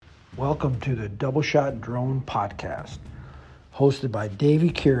Welcome to the Double Shot Drone Podcast, hosted by Dave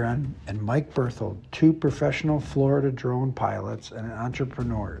Kessner and Mike Berthold, two professional Florida drone pilots and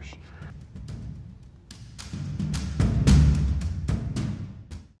entrepreneurs.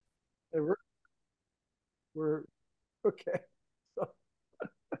 Hey, we're okay. So,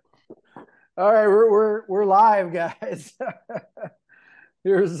 all right, we're live, guys.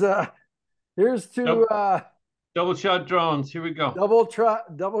 here's to Double shot drones. Here we go.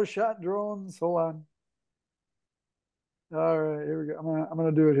 double shot drones. Hold on. All right, here we go. I'm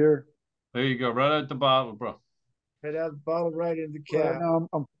gonna do it here. There you go. Right out the bottle, bro. Right out the bottle, right in the cap. Right now,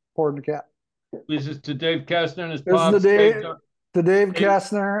 I'm pouring the cap. This is to Dave Kessner and his This pops. is to Dave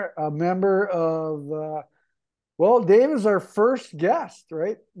Kessner, a member of. Dave is our first guest,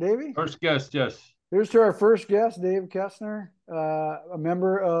 right, Davey? First guest, yes. Here's to our first guest, Dave Kessner, a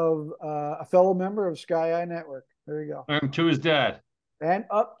fellow member of Sky Eye Network. There you go. And to his dad. And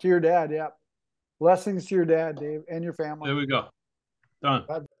up to your dad, yeah. Blessings to your dad, Dave, and your family. There we go. Done.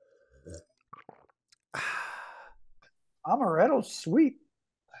 Amaretto's sweet.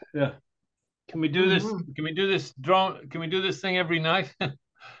 Yeah. Can we do this? Can we do this drone? Can we do this thing every night?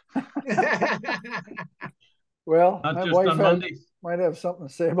 Well, not my just wife on Mondays. Might have something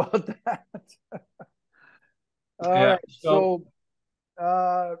to say about that. All Yeah, right, so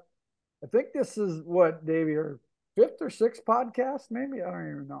I think this is what, Davey, our fifth or sixth podcast, maybe? I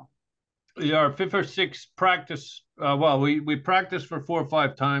don't even know. Yeah, our fifth or sixth practice. We practiced for 4 or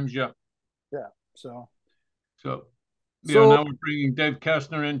 5 times, yeah. Yeah, so now we're bringing Dave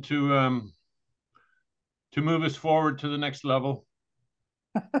Kessner in to move us forward to the next level.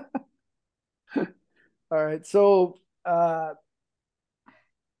 All right, so like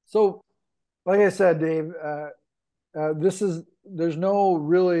I said, Dave, there's no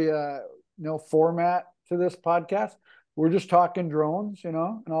really no format to this podcast. We're just talking drones, and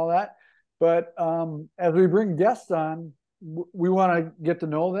all that. But as we bring guests on, we want to get to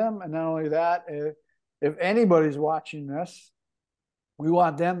know them, and not only that, if anybody's watching this, we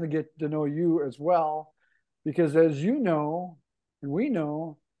want them to get to know you as well, because as you know, and we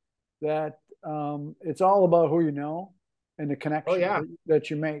know that it's all about who you know and the connection that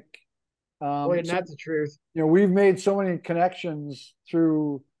you make. Isn't that the truth? We've made so many connections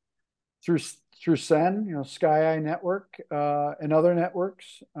through SEN, Sky Eye Network, and other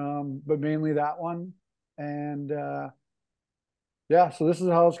networks, but mainly that one. And so this is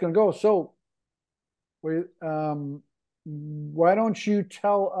how it's going to go. So why don't you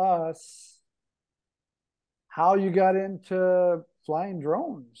tell us how you got into flying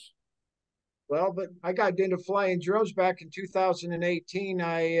drones? Well, but I got into flying drones back in 2018.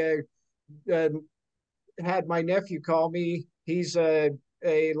 I had my nephew call me. He's a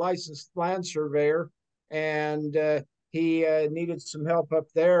licensed land surveyor, and he needed some help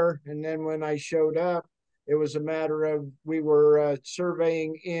up there. And then when I showed up, it was a matter of we were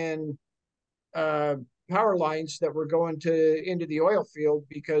surveying in power lines that were going into the oil field,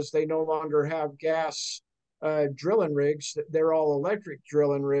 because they no longer have gas drilling rigs. They're all electric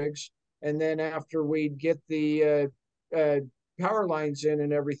drilling rigs. And then after we'd get the power lines in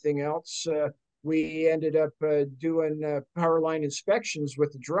and everything else, we ended up doing power line inspections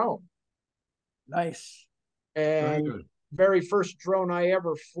with the drone. Nice. And very first drone I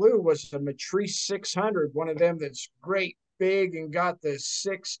ever flew was a Matrice 600, one of them that's great big and got the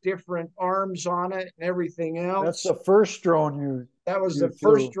 6 different arms on it and everything else. That's the first drone That was the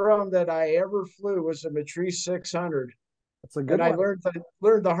first drone that I ever flew, was a Matrice 600. That's a good one. I learned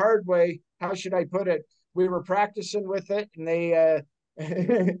the hard way. How should I put it? We were practicing with it, and they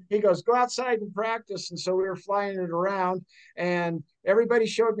he goes, go outside and practice. And so we were flying it around, and everybody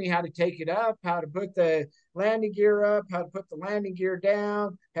showed me how to take it up, how to put the landing gear up, how to put the landing gear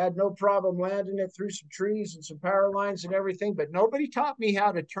down. Had no problem landing it through some trees and some power lines and everything, but nobody taught me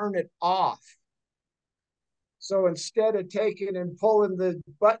how to turn it off. So instead of taking and pulling the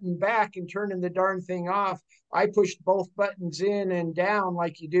button back and turning the darn thing off, I pushed both buttons in and down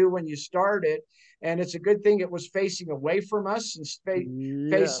like you do when you start it. And it's a good thing it was facing away from us and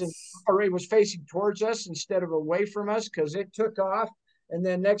it was facing towards us instead of away from us, because it took off. And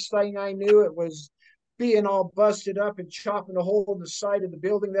then next thing I knew, it was being all busted up and chopping a hole in the side of the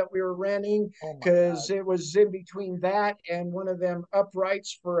building that we were renting, because it was in between that and one of them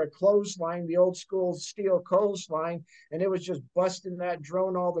uprights for a clothesline, the old school steel clothesline, and it was just busting that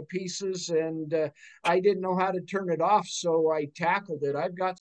drone all to pieces. And I didn't know how to turn it off, so I tackled it. I've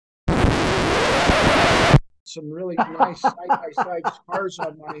got some really nice side-by-side scars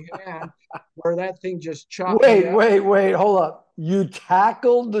on my hand where that thing just chopped me up. Wait, hold up. You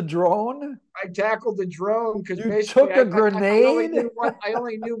tackled the drone? I tackled the drone because You basically took a grenade? I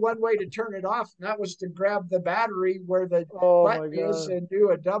only knew one way to turn it off, and that was to grab the battery where the Oh my button is God. and do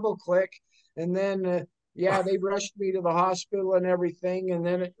a double click. And then, yeah, they rushed me to the hospital and everything. And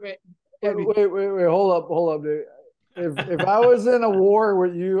then Wait, hold up, dude. If I was in a war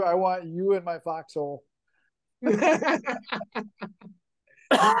with you, I want you in my foxhole.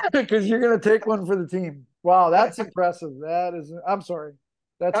 Because you're gonna take one for the team. Wow, that's impressive. That is, I'm sorry.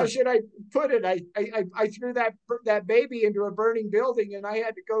 How should I put it? I threw that baby into a burning building, and I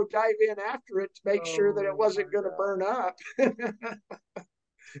had to go dive in after it to make sure that it wasn't going to burn up.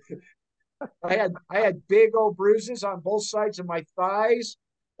 I had big old bruises on both sides of my thighs,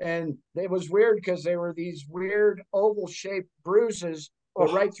 and it was weird because they were these weird oval shaped bruises,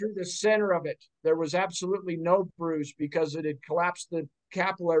 but right through the center of it, there was absolutely no bruise because it had collapsed the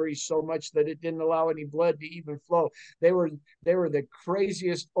capillaries so much that it didn't allow any blood to even flow. They were the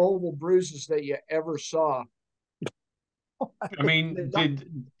craziest oval bruises that you ever saw. I mean,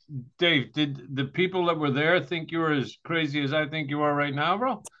 Dave, did the people that were there think you were as crazy as I think you are right now,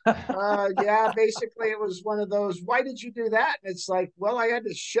 bro? Yeah, basically it was one of those, why did you do that? And it's like, well, I had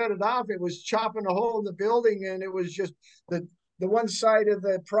to shut it off. It was chopping a hole in the building, and it was just the one side of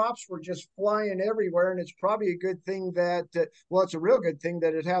the props were just flying everywhere. And it's probably a good thing that, well, it's a real good thing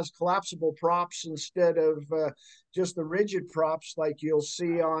that it has collapsible props instead of just the rigid props like you'll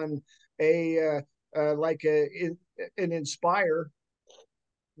see on an Inspire.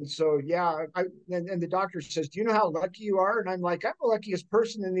 And so, yeah, and the doctor says, "Do you know how lucky you are?" And I'm like, "I'm the luckiest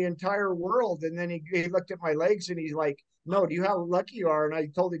person in the entire world." And then he looked at my legs and he's like, "No, do you know how lucky you are?" And I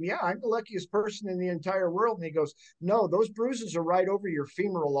told him, "Yeah, I'm the luckiest person in the entire world." And he goes, "No, those bruises are right over your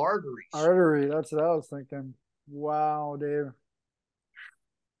femoral arteries." Artery, that's what I was thinking. Wow, Dave.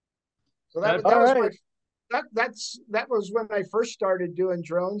 So that was my that was when I first started doing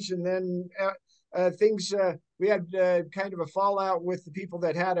drones, and then things we had kind of a fallout with the people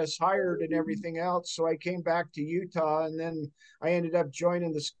that had us hired and everything else. So I came back to Utah, and then I ended up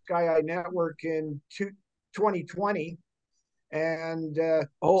joining the Sky Eye Network in 2020, and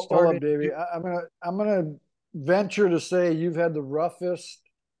hold up, Davey. I'm gonna venture to say you've had the roughest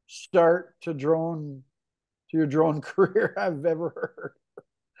start to your drone career I've ever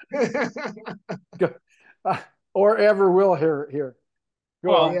heard. Or ever will hear.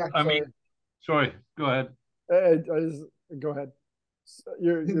 Go on. Yeah, I mean, sorry. Go ahead. Go ahead.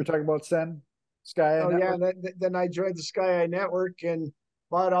 You're talking about Sky Eye Network? Yeah. Then I joined the Sky Eye Network and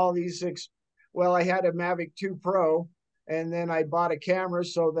bought all these. Well, I had a Mavic 2 Pro, and then I bought a camera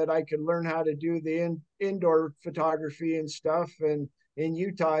so that I could learn how to do the indoor photography and stuff. And in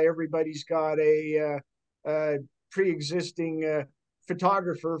Utah, everybody's got a pre-existing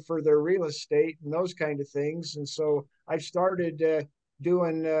photographer for their real estate and those kind of things. And so I started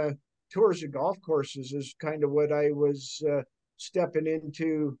doing tours of golf courses is kind of what I was stepping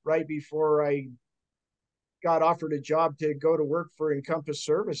into right before I got offered a job to go to work for Encompass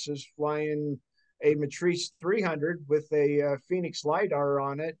Services, flying a Matrice 300 with a Phoenix LiDAR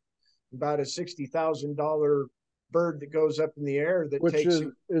on it, about a $60,000 bird that goes up in the air that Which takes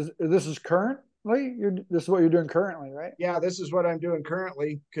this is currently? This is what you're doing currently, right? Yeah, this is what I'm doing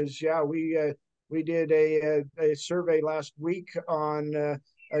currently because, yeah, we did a survey last week on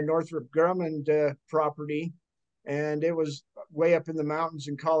a Northrop Grumman property, and it was way up in the mountains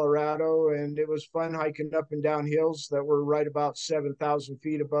in Colorado, and it was fun hiking up and down hills that were right about 7,000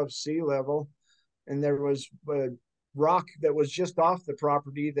 feet above sea level. And there was a rock that was just off the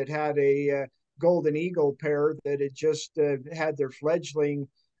property that had a golden eagle pair that had just had their fledgling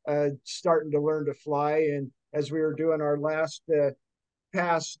starting to learn to fly. And as we were doing our last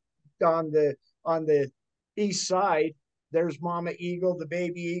pass on the east side, there's Mama Eagle, the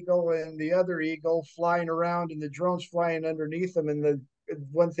baby eagle, and the other eagle flying around, and the drone's flying underneath them. And the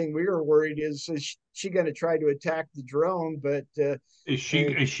one thing we were worried is she going to try to attack the drone? But is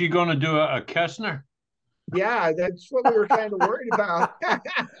she going to do a Kessner? Yeah, that's what we were kind of worried about.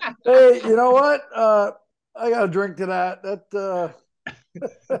 Hey, you know what? I got a drink to that.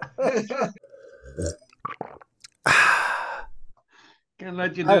 Can't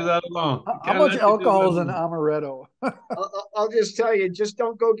let you do that alone. How much alcohol is in amaretto? I'll just tell you, just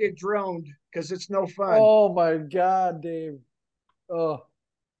don't go get droned because it's no fun. Oh my God, Dave. Oh.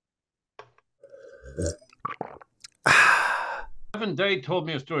 Devin Day told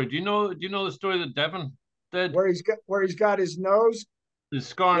me a story. Do you know the story that Devin did? Where he's got his nose? The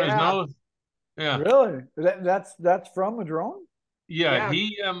scar on his nose? Yeah. Really? That's from a drone? Yeah.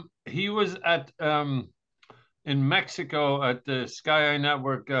 He was at in Mexico at the Sky Eye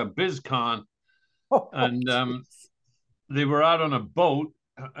Network BizCon, and they were out on a boat,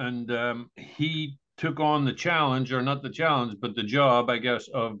 and he took on the challenge, or not the challenge, but the job, I guess,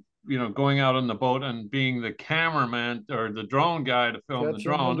 of going out on the boat and being the cameraman or the drone guy to film the Catching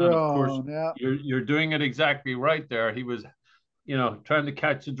the drone. And of course, drone. Yeah. you're doing it exactly right there. He was, trying to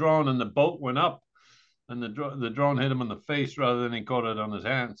catch the drone, and the boat went up, and the drone hit him in the face rather than he caught it on his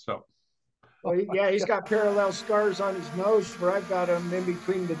hand. So. Well, yeah, he's got parallel scars on his nose where I've got them in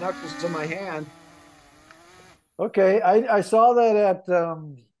between the knuckles of my hand. Okay, I saw that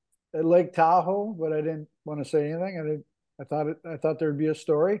at Lake Tahoe, but I didn't want to say anything. I thought there'd be a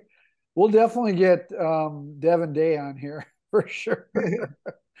story. We'll definitely get Devin Day on here for sure.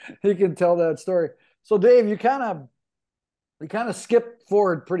 He can tell that story. So Dave, you kind of skipped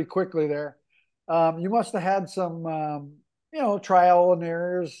forward pretty quickly there. You must have had some trial and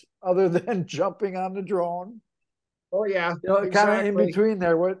errors other than jumping on the drone. Oh yeah, Kind of exactly. in between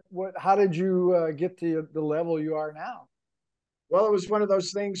there. How did you get to the level you are now? Well, it was one of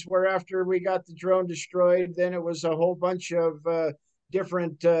those things where after we got the drone destroyed, then it was a whole bunch of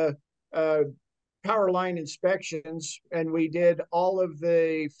different power line inspections, and we did all of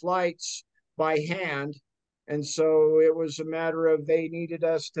the flights by hand. And so it was a matter of they needed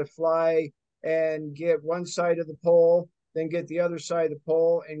us to fly and get one side of the pole, then get the other side of the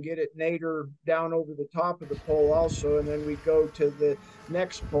pole and get it nadir down over the top of the pole also. And then we go to the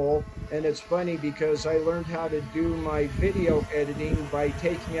next pole. And it's funny because I learned how to do my video editing by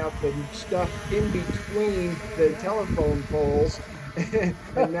taking out the stuff in between the telephone poles and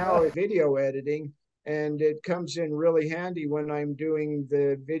now video editing. And it comes in really handy when I'm doing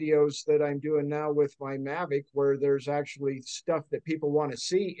the videos that I'm doing now with my Mavic, where there's actually stuff that people want to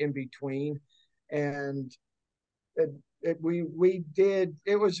see in between. And we did,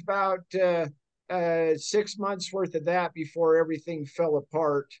 it was about 6 months worth of that before everything fell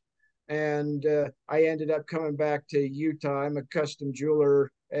apart. And I ended up coming back to Utah. I'm a custom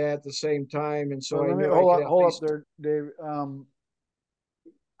jeweler at the same time. And so I knew I could hold up there, Dave.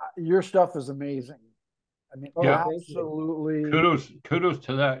 Your stuff is amazing. I mean, Yeah. absolutely. Kudos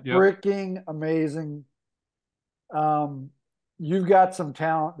to that. Yeah. Freaking amazing. You've got some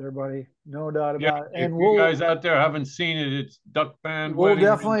talent there, buddy. No doubt about it. And you guys out there haven't seen it, it's Duck Band we'll Wedding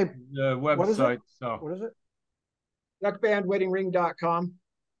definitely Ring, website. What is it? Duckbandweddingring.com.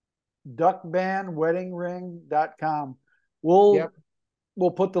 Duckbandweddingring.com. We'll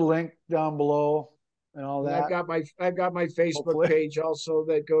put the link down below and all that. I've got my Facebook page also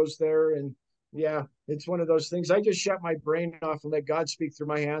that goes there. And yeah, it's one of those things. I just shut my brain off and let God speak through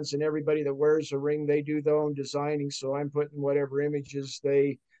my hands. And everybody that wears a ring, they do their own designing. So I'm putting whatever images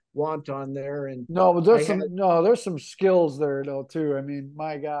they want on there. And but there's some skills there though too. I mean,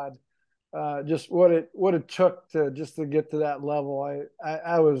 my God, just what it took to get to that level.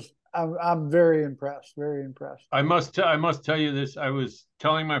 I'm very impressed. Very impressed. I must tell you this. I was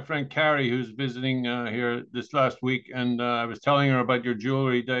telling my friend Carrie, who's visiting here this last week, and I was telling her about your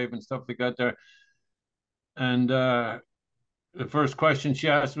jewelry, Dave, and stuff like that there. And the first question she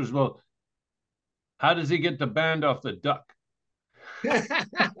asked was, "Well, how does he get the band off the duck?"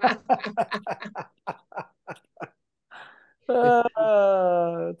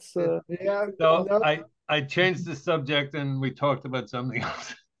 I changed the subject and we talked about something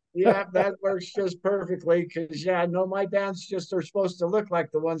else. Yeah, that works just perfectly because my bands just are supposed to look like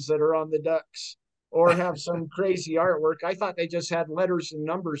the ones that are on the ducks or have some crazy artwork. I thought they just had letters and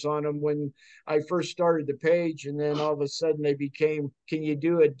numbers on them when I first started the page, and then all of a sudden they became, can you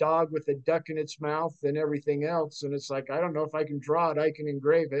do a dog with a duck in its mouth and everything else? And it's like, I don't know if I can draw it, I can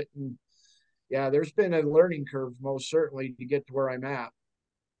engrave it. And yeah, there's been a learning curve most certainly to get to where I'm at.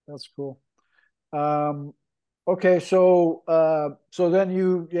 That's cool. Okay, so then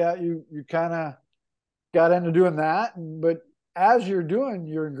you kind of got into doing that, but as you're doing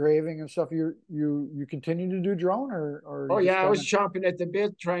your engraving and stuff, you continue to do drone or oh yeah, I was chomping at the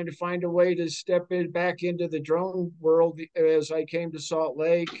bit trying to find a way to step back into the drone world as I came to Salt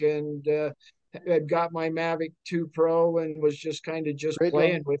Lake, and I'd got my Mavic 2 Pro and was just kind of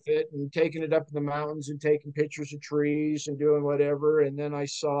playing with it and taking it up in the mountains and taking pictures of trees and doing whatever. And then I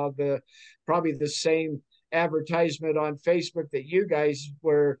saw probably the same advertisement on Facebook that you guys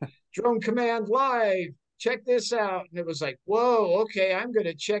were, Drone Command Live, check this out. And it was like, whoa, okay, I'm going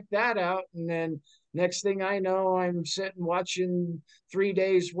to check that out. And then next thing I know, I'm sitting watching 3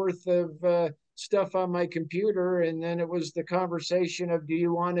 days worth of stuff on my computer. And then it was the conversation of, do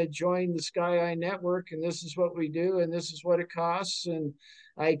you want to join the Sky Eye Network? And this is what we do, and this is what it costs. And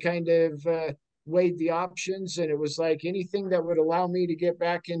I kind of weighed the options, and it was like anything that would allow me to get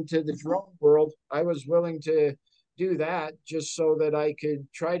back into the drone world, I was willing to do that, just so that I could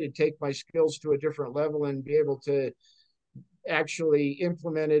try to take my skills to a different level and be able to actually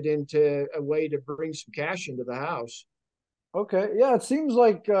implemented into a way to bring some cash into the house. Okay. Yeah, it seems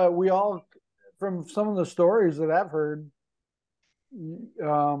like we all, from some of the stories that I've heard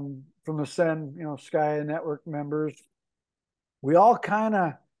from the Sky Network members, we all kind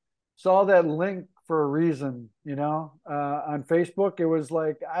of saw that link for a reason. On Facebook, it was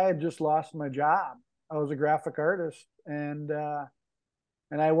like I had just lost my job. I was a graphic artist, and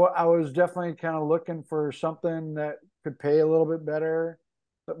I was definitely kind of looking for something that could pay a little bit better,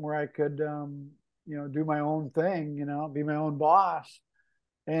 something where I could, do my own thing, be my own boss.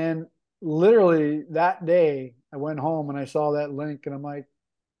 And literally that day, I went home and I saw that link, and I'm like,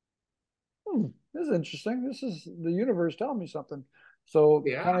 this is interesting. This is the universe telling me something. So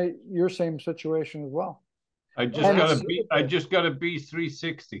Yeah. kind of your same situation as well. I just got a B. I just got a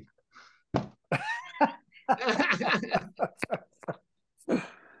B360.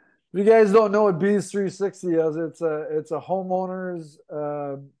 If you guys don't know what Bees 360 is, it's a homeowner's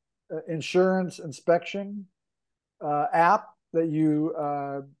insurance inspection app that you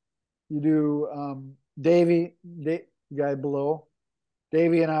do. Davey, guy below,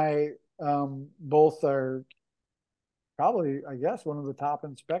 Davey and I both are probably, I guess, one of the top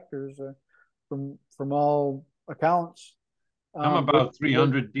inspectors from all accounts. I'm about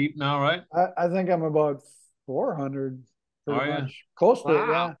 300 deep now, right? I think I'm about 400, pretty much close to it.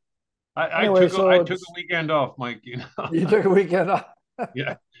 Yeah. I Anyway, took a weekend off, Mike. You took a weekend off.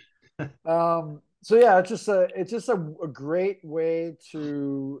 Yeah. So yeah, it's just a great way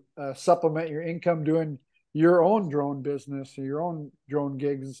to supplement your income doing your own drone business, your own drone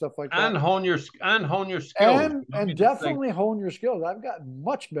gigs and stuff like that, and hone your skills, and definitely hone your skills. I've gotten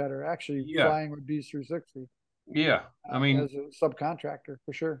much better actually flying with Bees 360. Yeah, I mean, as a subcontractor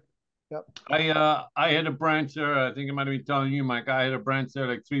for sure. Yep. I had a branch there. I think I might have been telling you, Mike. I had a branch there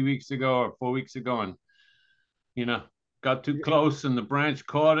like 3 weeks ago or 4 weeks ago, and got too close, and the branch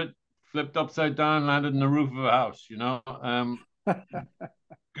caught it, flipped upside down, landed in the roof of a house.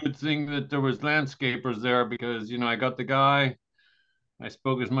 Good thing that there was landscapers there, because I got the guy. I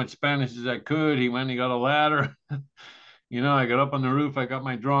spoke as much Spanish as I could. He went. He got a ladder. I got up on the roof. I got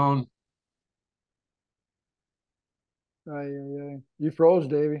my drone. You froze,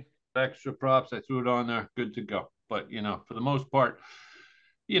 Davey. Extra props. I threw it on there. Good to go. But for the most part,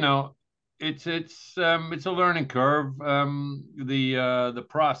 it's a learning curve. The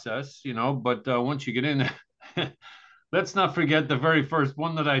process. But once you get in there, let's not forget the very first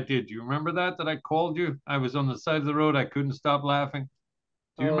one that I did. Do you remember that I called you? I was on the side of the road. I couldn't stop laughing.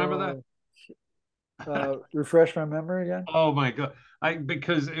 Do you remember that? Refresh my memory again. Oh my God!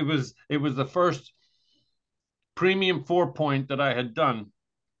 Because it was the first premium 4-point that I had done.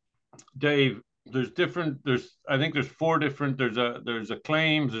 Dave, I think there's 4 different. There's a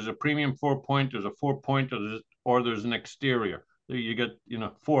claims, there's a premium 4-point, there's a 4-point, or there's an exterior. You get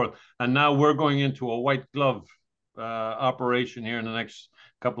 4, and now we're going into a white glove operation here in the next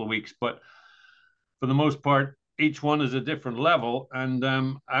couple of weeks. But for the most part, each one is a different level, and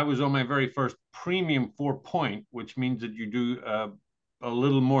I was on my very first premium 4-point, which means that you do a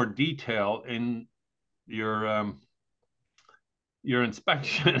little more detail in your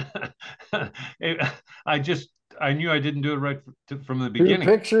inspection. I knew I didn't do it right from the beginning.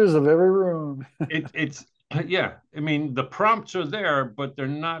 2 pictures of every room. It's yeah. I mean, the prompts are there, but they're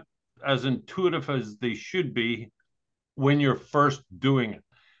not as intuitive as they should be when you're first doing it.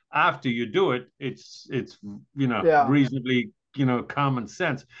 After you do it, it's reasonably common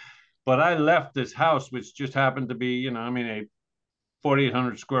sense. But I left this house, which just happened to be a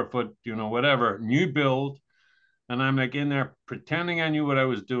 4,800 square foot whatever new build. And I'm like in there pretending I knew what I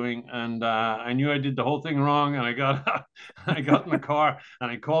was doing, and I knew I did the whole thing wrong. And I got I got in the car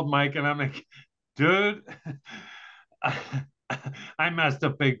and I called Mike, and I'm like, dude, I messed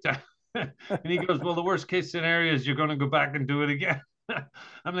up big time. And he goes, well, the worst case scenario is you're going to go back and do it again.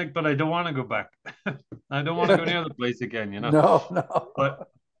 I'm like, but I don't want to go back. I don't want to go near the place again, No. But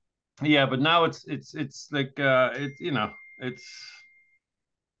yeah, but now it's like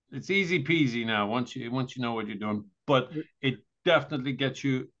it's easy peasy now once you know what you're doing. But it definitely gets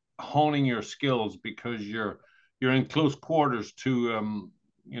you honing your skills, because you're in close quarters to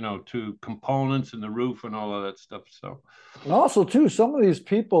to components and the roof and all of that stuff. So, and also too, some of these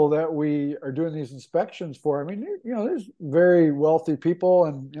people that we are doing these inspections for, I mean, there's very wealthy people,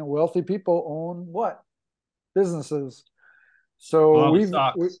 and wealthy people own what? Businesses. So we've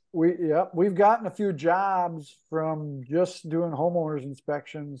gotten a few jobs from just doing homeowners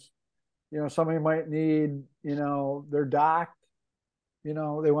inspections. Somebody might need, their dock, they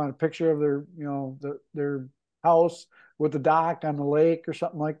want a picture of their house with the dock on the lake or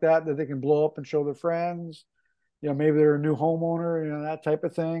something like that they can blow up and show their friends. maybe they're a new homeowner, that type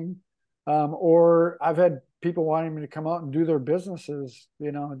of thing. Or I've had people wanting me to come out and do their businesses,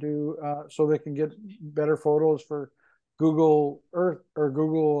 so they can get better photos for Google Earth or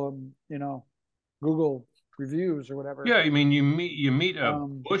Google, Google reviews or whatever. Yeah, I mean, you meet a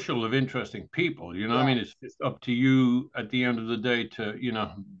Um, bushel of interesting people. I yeah, mean, it's just up to you at the end of the day to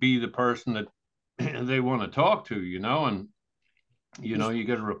be the person that they want to talk to. And just you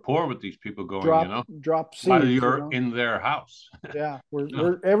get a rapport with these people going. drop While seeds, you're in their house. Yeah, you know,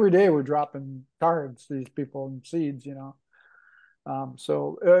 we're every day we're dropping cards to these people and seeds.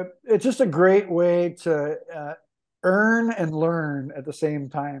 So it's just a great way to earn and learn at the same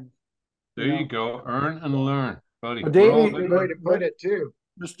time. there you go. Earn and learn, buddy. But We're all Davey, Good there. way to put it too.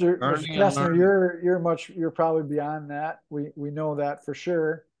 Mr. Earning and Kessner, learning. you're probably beyond that. We know that for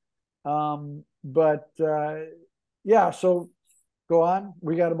sure. But yeah, so go on.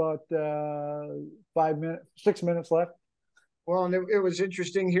 We got about 6 minutes left. Well, and it was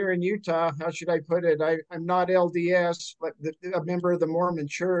interesting here in Utah. How should I put it? I'm not LDS, but a member of the Mormon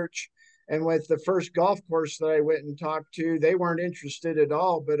Church. And with the first golf course that I went and talked to, they weren't interested at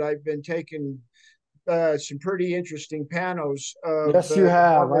all. But I've been taking some pretty interesting panos of Yes, you the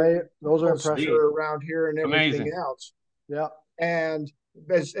have. Mormon Those are temples that impressive. Neat. are around here and everything Amazing. else. Yeah. And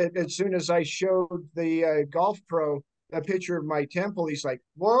as soon as I showed the golf pro a picture of my temple, he's like,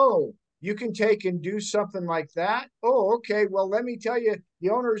 "Whoa, you can take and do something like that? Oh, okay. Well, let me tell you, the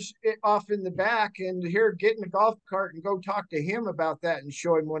owner's off in the back, and here, get in the golf cart and go talk to him about that and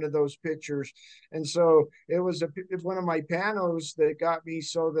show him one of those pictures." And so it was one of my panos that got me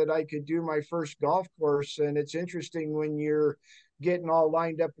so that I could do my first golf course. And it's interesting when you're getting all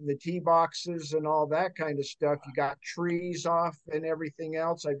lined up in the tee boxes and all that kind of stuff. You got trees off and everything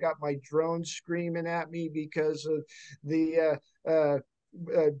else. I've got my drone screaming at me because of the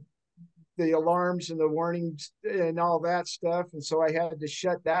alarms and the warnings and all that stuff. And so I had to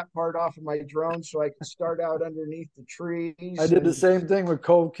shut that part off of my drone so I could start out underneath the I trees. did the And same thing with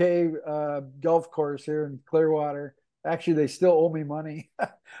Cove Cave Golf Course here in Clearwater. Actually, they still owe me money.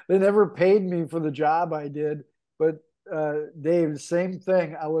 They never paid me for the job I did. But Dave, the same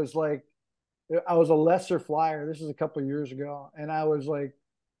thing. I was a lesser flyer. This is a couple of years ago, and I was like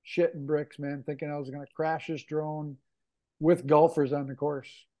shitting bricks, man, thinking I was going to crash this drone with golfers on the course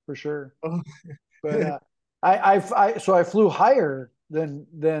for sure. oh, But so I flew higher than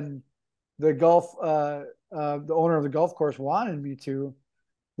the owner of the golf course wanted me to.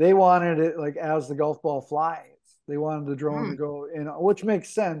 They wanted it like as the golf ball flies. They wanted the drone to go in, which makes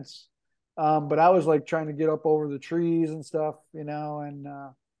sense. But I was like trying to get up over the trees and stuff, and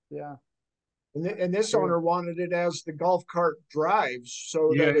yeah. and this owner wanted it as the golf cart drives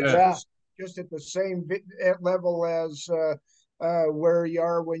so Yeah, that it's yeah. just at the same level as where you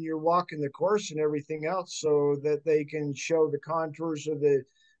are when you're walking the course and everything else, so that they can show the contours of the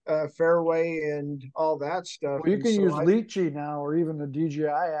fairway and all that stuff. Well, you And can so use Lychee now, or even the DJI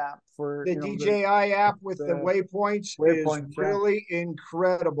app for the DJI app with the the waypoints is waypoints. Yeah. really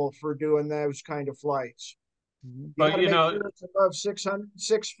incredible for doing those kind of flights. Mhm. You But got to make sure it's above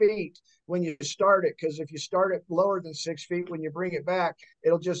 6 feet when you start it, because if you start it lower than 6 feet, when you bring it back,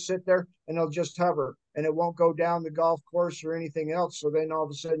 it'll just sit there and it'll just hover and it won't go down the golf course or anything else. So then all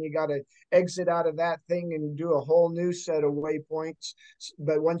of a sudden you got to exit out of that thing and do a whole new set of waypoints.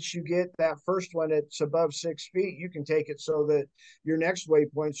 But once you get that first one, it's above 6 feet, you can take it so that your next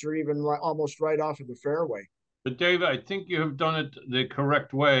waypoints are even almost right off of the fairway. But Dave, I think you have done it the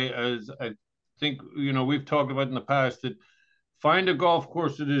correct way. As I think we've talked about in the past, that find a golf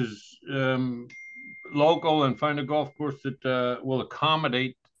course that is local, and find a golf course that will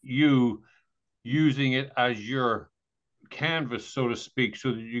accommodate you using it as your canvas, so to speak,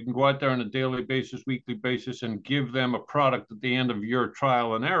 so that you can go out there on a daily basis, weekly basis, and give them a product at the end of your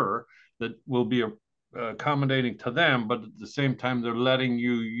trial and error that will be accommodating to them, but at the same time they're letting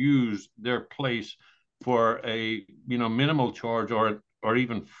you use their place for a minimal charge, or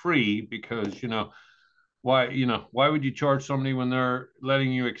even free, because why would you charge somebody when they're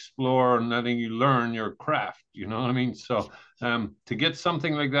letting you explore and letting you learn your craft? You know what I mean? So to get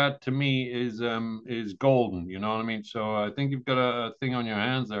something like that, to me, is golden. You know what I mean? So I think you've got a thing on your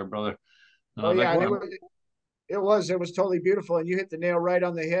hands there, brother. And Oh I'd yeah, like and to. it was totally beautiful, and you hit the nail right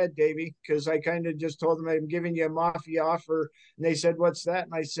on the head, Davey. Because I kind of just told them I'm giving you a mafia offer, and they said, "What's that?"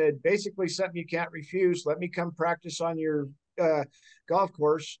 And I said, "Basically, something you can't refuse. Let me come practice on your uh, golf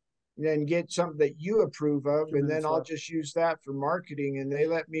course, and then get something that you approve of, 2 and then minutes I'll left. just use that for marketing." And they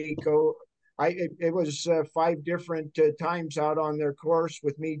let me go. it was 5 different times out on their course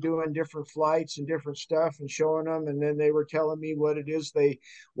with me doing different flights and different stuff and showing them, and then they were telling me what it is they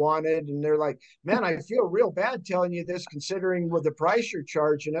wanted, and they're like, "Man, I feel real bad telling you this considering with the price you're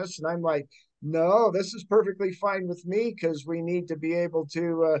charging us." And I'm like, "No, this is perfectly fine with me because we need to be able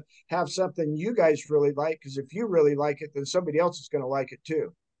to have something you guys really like, because if you really like it, then somebody else is going to like it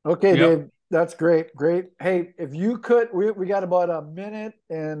too." Okay, Yep. Dave, that's great. Great. Hey, if you could, we got about a minute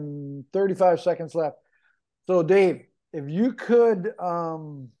and 35 seconds left. So, Dave, if you could, I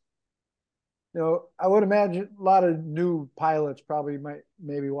would imagine a lot of new pilots probably might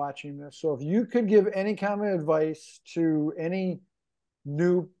maybe watching this. So, if you could give any kind of advice to any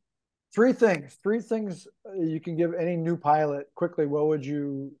new three things you can give any new pilot quickly, what would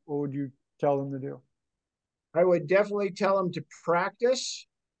you tell them to do? I would definitely tell them to practice,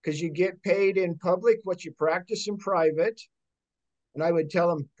 because you get paid in public what you practice in private. And I would tell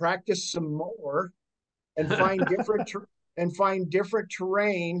them practice some more and find different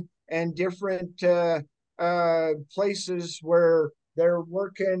terrain and different places where they're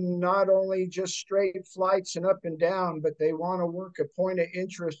working not only just straight flights and up and down, but they want to work a point of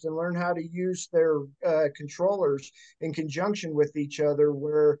interest and learn how to use their controllers in conjunction with each other,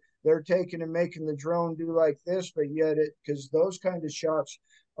 where they're taking and making the drone do like this, but yet because those kind of shots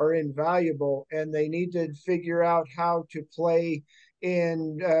are invaluable, and they need to figure out how to play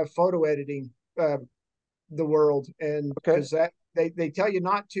in photo editing the world, and Okay, because they tell you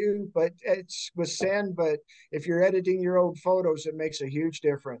not to, but it's with send. But if you're editing your old photos, it makes a huge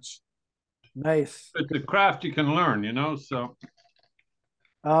difference. nice. It's a craft you can learn, so.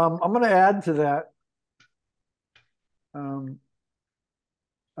 I'm going to add to that. Um,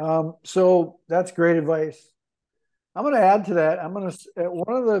 so that's great advice. I'm going to add to that. I'm going to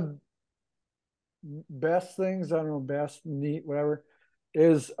one of the best things, I don't know, best, neat, whatever,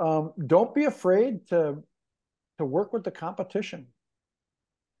 is don't be afraid to work with the competition.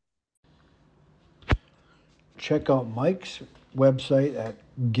 Check out Mike's website at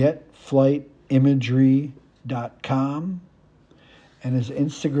getflightimagery.com and his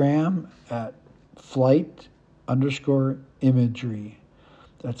Instagram at flight_imagery.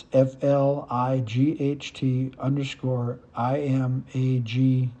 That's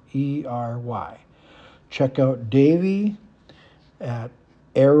FLIGHT_IMAGERY. Check out Davey at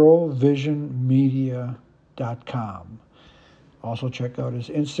arrowvisionmedia.com. Also check out his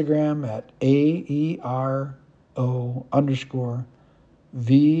Instagram at AERO_VISION_MEDIA.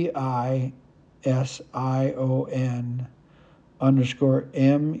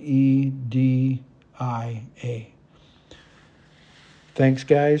 Thanks,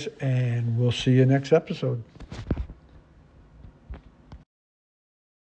 guys, and we'll see you next episode.